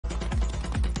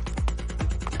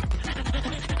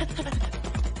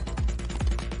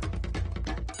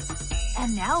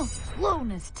And now,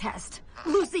 slowness test.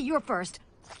 Lucy, you're first.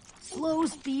 Slow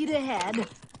speed ahead.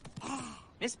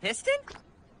 Miss Piston?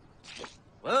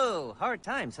 Whoa, hard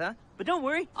times, huh? But don't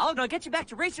worry, I'll get you back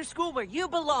to racer school where you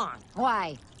belong.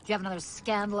 Why? Do you have another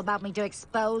scandal about me to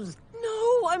expose?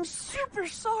 No, I'm super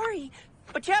sorry.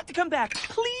 But you have to come back,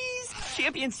 please.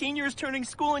 Champion Senior is turning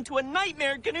school into a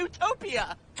nightmare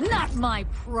Gnootopia. Not my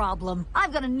problem.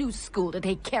 I've got a new school to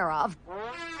take care of.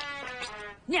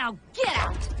 Now get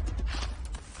out!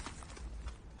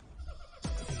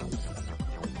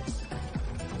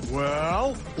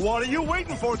 Well, what are you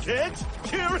waiting for, kids?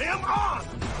 Cheer him on!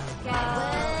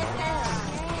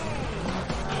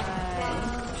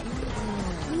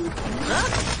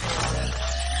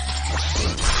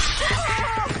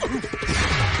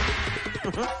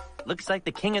 Looks like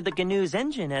the king of the Gnu's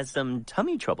engine has some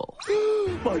tummy trouble.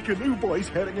 My Gnu boy's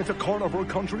heading into carnival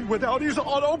country without his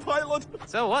autopilot.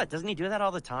 So what? Doesn't he do that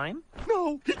all the time?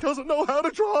 No, he doesn't know how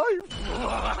to drive.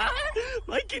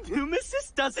 My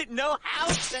Gnumesis doesn't know how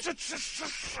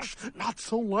to... Not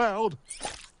so loud.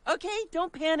 Okay,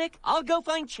 don't panic. I'll go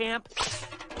find Champ.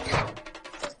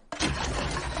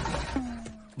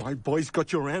 My boy's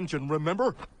got your engine,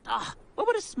 remember? What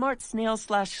would a smart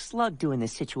snail/slug do in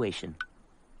this situation?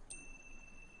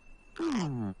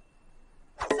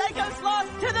 Psycho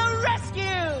Sloth to the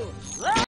rescue!